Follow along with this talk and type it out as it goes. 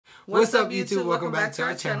What's up, YouTube? Welcome back to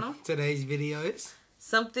our channel. Today's video is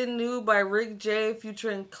Something New by Rick J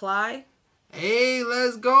featuring Clyde. Hey,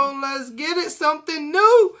 let's go. Let's get it. Something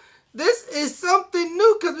new. This is something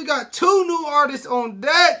new because we got two new artists on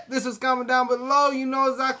deck. This is comment down below. You know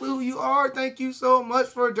exactly who you are. Thank you so much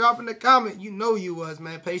for dropping the comment. You know you was,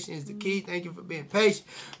 man. Patience is the key. Thank you for being patient.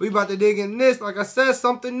 We about to dig in this. Like I said,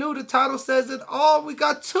 something new. The title says it all. We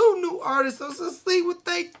got two new artists. So let's see what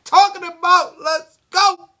they talking about. Let's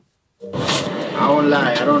go. I won't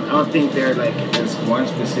lie. I don't think they're like there's one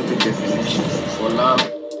specific definition for love.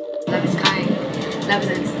 Love is kind. Love is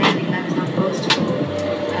understanding. Love is not boastful.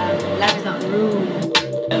 Love is not rude.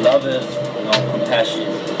 And love is, compassion,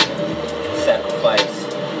 sacrifice.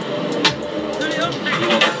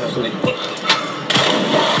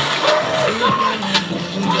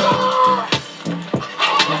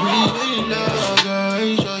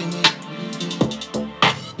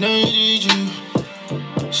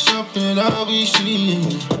 Something I'll be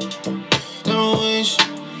seeing. No wish,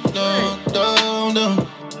 no.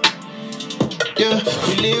 Yeah,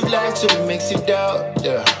 we live life so it makes it doubt.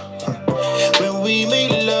 Yeah. When we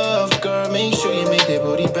make love, girl, make sure you make that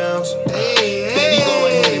booty bounce. Baby, go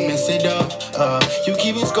ahead and mess it up. You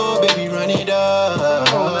keep it score, baby, run it up.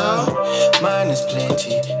 Mine is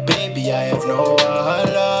plenty, baby, I have no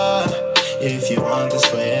other. If you want this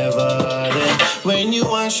forever, then when you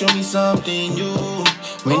want, show me something new.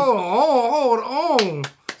 Hold on.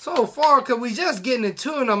 So far, cause we just getting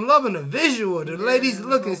into it, and I'm loving the visual. The ladies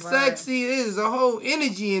looking sexy. There's a whole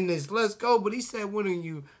energy in this. Let's go. But he said, when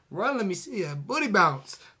you run, let me see that booty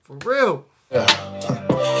bounce. For real. Yeah.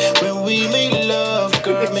 When we make love,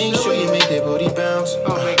 girl, make sure you make that booty bounce.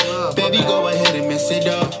 Make love. Baby, go ahead and mess it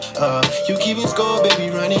up. You keep it score, baby,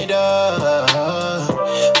 run it up.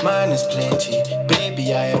 Mine is plenty,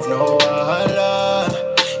 baby, I have no other.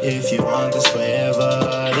 If you want this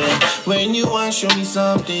forever, then when you want, show me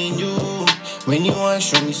something new. When you want,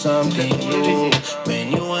 show me something new.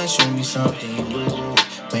 When you want, show me something new.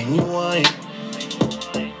 When you want,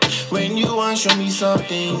 show me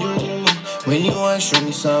something new. When you want, show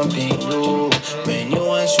me something new. When you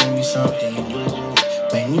want, show me something new.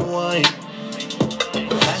 When you want.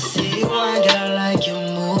 I see you want, girl, I like your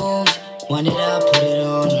moves. Want it up, put it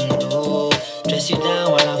on the low. Dress you down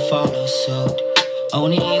while I follow suit.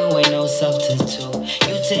 Only you ain't no substitute.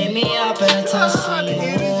 You take me up and I touch the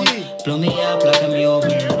moon. Blow me up like I'm your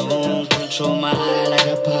balloon. Control my eye like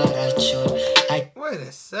a parachute. Wait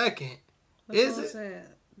a second. Is it?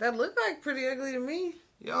 That look like pretty ugly to me.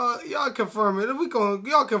 Y'all confirm it.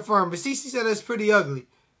 Y'all confirm it. Cece said it's pretty ugly.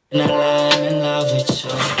 And I'm in love with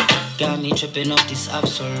you. Got me tripping off this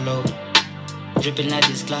absolute. Dripping like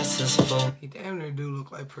these glasses full. He damn near do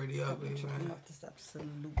look like pretty ugly, man.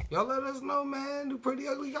 Y'all let us know, man. Do pretty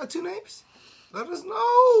ugly got two names? Let us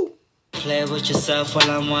know. Play with yourself while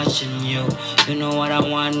I'm watching you. You know what I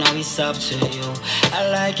want, now it's up to you. I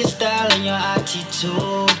like your style and your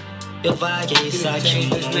attitude. Your vibe is sucking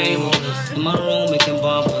new. In my room we can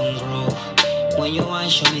bump and groove. When you want,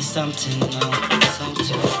 show me something new.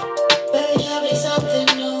 Something. Baby, show me something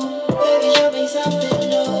new. Baby, show me something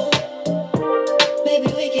new. Baby,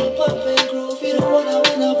 we can pump and groove. You know what I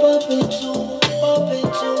wanna bump into. Bump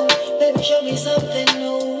into. Baby, show me something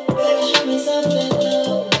new. Baby, show me something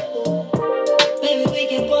new. Baby, we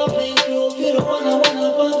can pump and groove. You know what I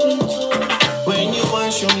wanna bump into. When you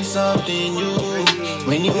want, show me something new.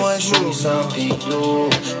 When you want, show me something new.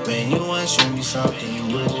 When you want, show me something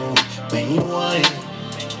new. When you want.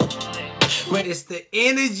 It's the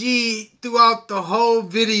energy throughout the whole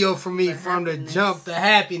video for me, from the jump, the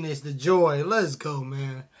happiness, the joy. Let's go,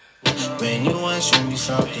 man. When you want, show me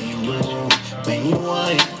something new. When you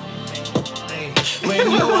want.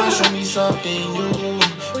 When you want, show me something new.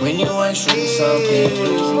 When you want, show me something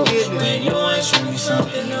new. When you want, show me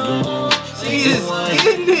something new. She is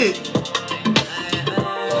getting it.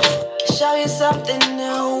 Show you something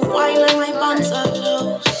new. Why like my buns are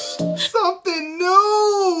loose? Something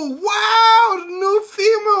new. Wow, the new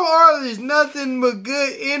female artist. Nothing but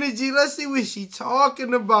good energy. Let's see what she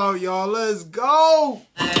talking about, y'all. Let's go.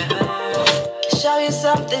 Show you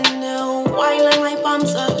something new. Why like my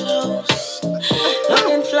bumps are loose?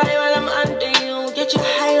 Looking fly while I'm under you. Get you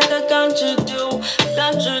high like a ganja do.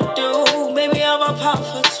 Ganja do. Baby, I'm a pop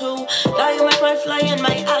for two. Now you make my fly in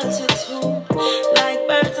my altitude. Like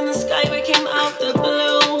birds in the sky, we came out the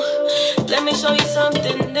blue. Let me show you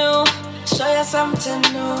something new. Show you something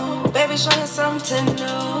new. Baby, show you something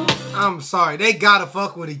new. I'm sorry. They gotta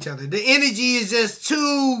fuck with each other. The energy is just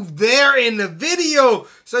too there in the video.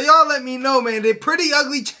 So y'all let me know, man. Did Pretty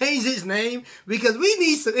Ugly change his name? Because we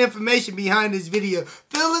need some information behind this video.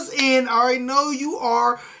 Fill us in. I already know you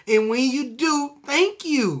are. And when you do, thank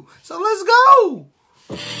you. So let's go.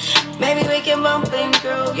 Maybe we can bump and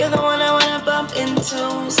groove. You're the one I wanna bump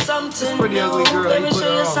into. Something Pretty new. ugly girl. Baby,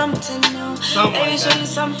 show you something new. Baby, show you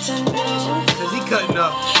something new. Cause he cutting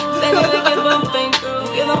up. Maybe we can bump and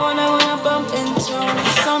groove. You're the one I wanna bump into.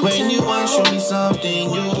 Something When you want, show me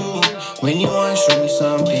something new. When you want, show me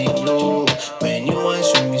something new. When you want,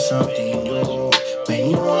 show me something new. When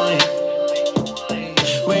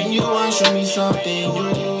you want, show me something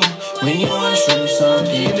new. When you want, show me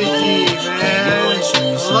something new.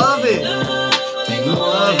 Love it. When you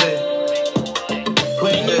Love it.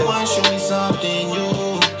 When you want, show me something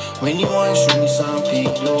new. When you want, show me something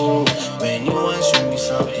new. When you want, show me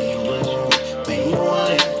something new.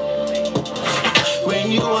 When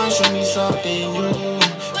you want, show me something new.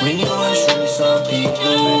 When you want, show me something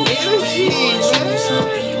new. Energy,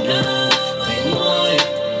 man. When you want.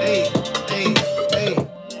 Hey.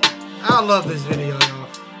 I love this video, y'all.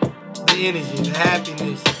 The energy, the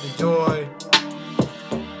happiness, the joy.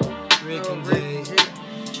 Rick and Jade.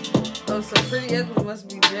 Oh, so Pretty Ugly must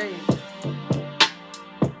be Jade.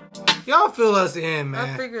 Y'all fill us in, man.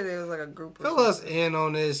 I figured it was like a group of Fill us in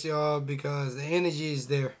on this, y'all, because the energy is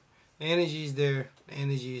there. The energy is there. The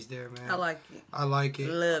energy is there, man. I like it. I like it.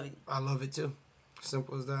 Love it. I love it too.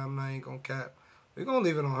 Simple as that. I'm not even gonna cap. We're gonna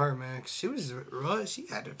leave it on her, man. 'Cause she was rushed. She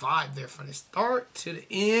had the vibe there from the start to the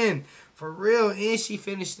end. For real. And she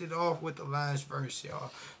finished it off with the last verse,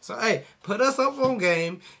 y'all. So, hey, put us up on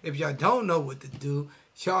game. If y'all don't know what to do,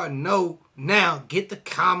 y'all know now. Get the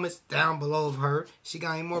comments down below of her. She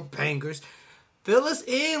got any more bangers. Fill us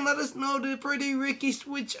in. Let us know, did Pretty Ricky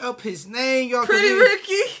switch up his name? Y'all Pretty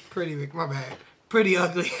Ricky. Pretty Rick, my bad. Pretty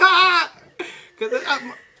Ugly.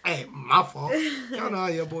 Hey, my fault. Y'all know how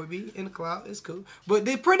your boy be in the cloud. It's cool. But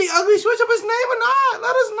did Pretty Ugly switch up his name or not?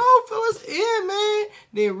 Let us know. Fill us in, man.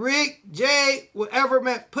 Then Rick, Jade, whatever,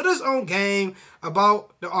 man. Put us on game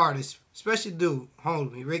about the artist. Especially dude,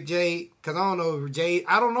 homie, Rick Jade. Because I don't know Jade.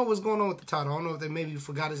 I don't know what's going on with the title. I don't know if they maybe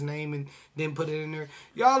forgot his name and didn't put it in there.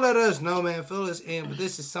 Y'all let us know, man. Fill us in. But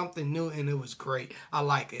this is something new and it was great. I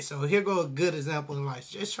like it. So here go a good example in life.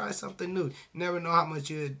 Just try something new. You never know how much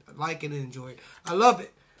you like it and enjoy it. I love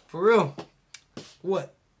it. For real.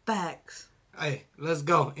 What? Facts. Hey, let's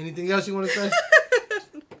go. Anything else you want to say?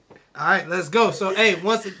 All right, let's go. So, hey,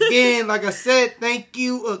 once again, like I said, thank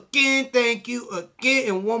you again,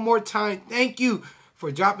 and one more time, thank you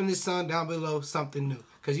for dropping this song down below, Something New.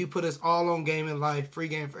 Because you put us all on game in life, free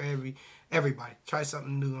game for everybody. Try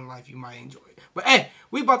something new in life, you might enjoy it. But, hey,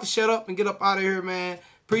 we about to shut up and get up out of here, man.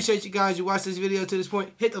 Appreciate you guys. You watched this video to this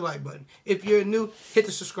point. Hit the like button. If you're new, hit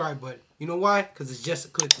the subscribe button. You know why? Because it's just a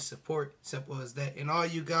click to support. Simple as that. And all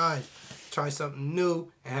you guys, try something new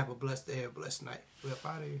and have a blessed day, a blessed night. We're up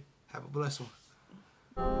out of here. Have a blessed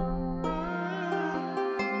one.